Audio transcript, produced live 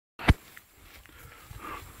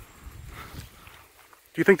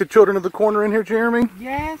Do you think the children of the corn are in here, Jeremy?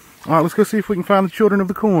 Yes. All right, let's go see if we can find the children of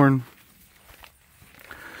the corn.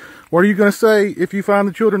 What are you going to say if you find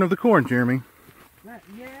the children of the corn, Jeremy?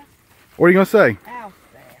 Yes. What are you going to say? Out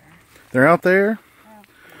there. They're out there? Out there.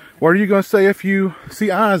 What are you going to say if you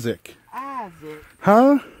see Isaac? Isaac.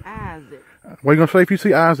 Huh? Isaac. What are you going to say if you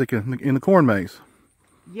see Isaac in the corn maze?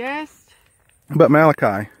 Yes. But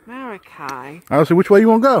Malachi. Malachi. I'll say, which way you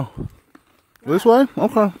want to go? This way?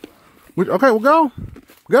 Okay. Okay, well go.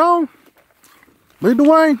 Go. Lead the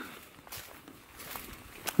way.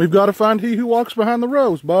 We've got to find he who walks behind the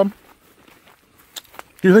rows, Bob.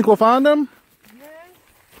 Do you think we'll find him? Yes.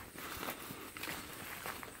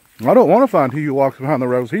 I don't want to find he who walks behind the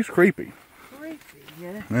rows. He's creepy. Creepy,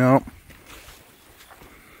 yeah. Yeah.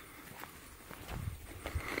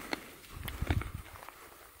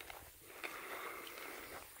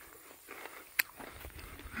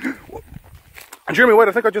 Jeremy, wait,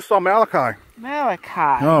 I think I just saw Malachi.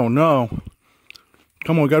 Malachi. Oh, no.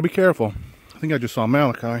 Come on, we gotta be careful. I think I just saw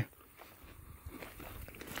Malachi.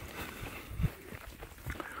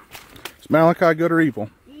 Is Malachi good or evil?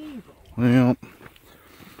 Evil. Yeah.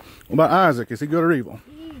 What about Isaac? Is he good or evil?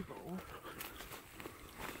 Evil.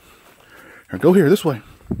 Here, go here, this way.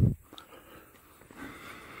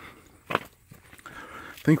 I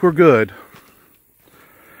think we're good.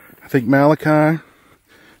 I think Malachi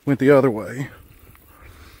went the other way.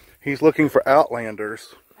 He's looking for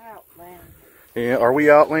outlanders. Outlander. Yeah, are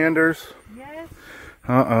we outlanders? Yes.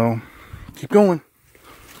 Uh-oh. Keep going.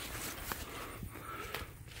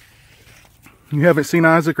 You haven't seen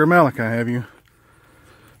Isaac or Malachi, have you?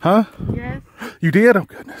 Huh? Yes. You did? Oh,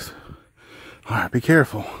 goodness. All right, be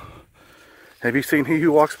careful. Have you seen he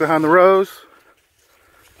who walks behind the rows?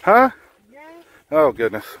 Huh? Yes. Oh,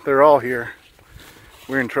 goodness. They're all here.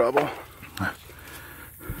 We're in trouble.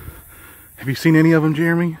 Have you seen any of them,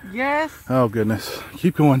 Jeremy? Yes. Oh, goodness.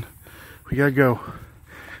 Keep going. We gotta go.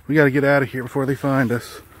 We gotta get out of here before they find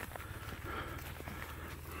us.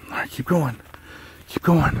 All right, keep going. Keep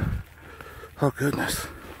going. Oh, goodness.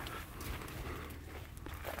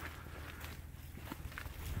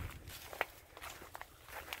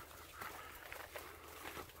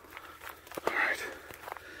 All right.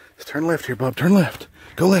 Let's turn left here, bub. Turn left.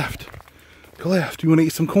 Go left. Go left. You want to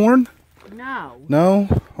eat some corn? No. No?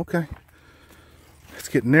 Okay. It's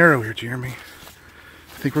getting narrow here, Jeremy.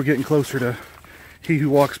 I think we're getting closer to he who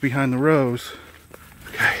walks behind the rows.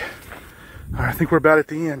 Okay. All right, I think we're about at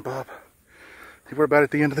the end, Bob. I think we're about at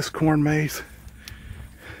the end of this corn maze.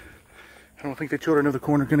 I don't think the children of the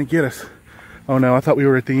corn are going to get us. Oh no, I thought we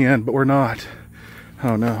were at the end, but we're not.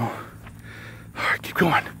 Oh no. All right, keep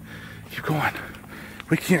going. Keep going.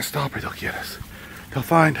 We can't stop or they'll get us. They'll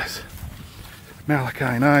find us. Malachi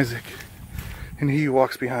and Isaac. And he who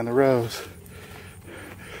walks behind the rows.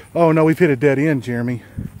 Oh no, we've hit a dead end, Jeremy.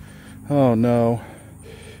 Oh no.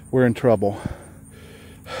 We're in trouble.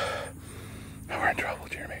 We're in trouble,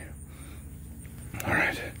 Jeremy. All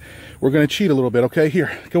right. We're going to cheat a little bit, okay?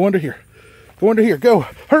 Here, go under here. Go under here, go.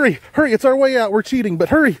 Hurry, hurry, it's our way out. We're cheating, but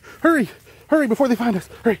hurry, hurry, hurry before they find us.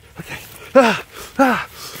 Hurry, okay.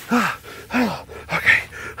 Okay.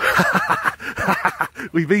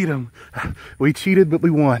 We beat them. We cheated, but we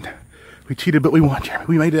won. We cheated, but we won, Jeremy.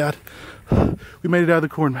 We made it out. We made it out of the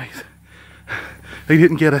corn maze. They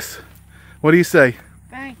didn't get us. What do you say?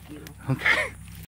 Thank you. Okay.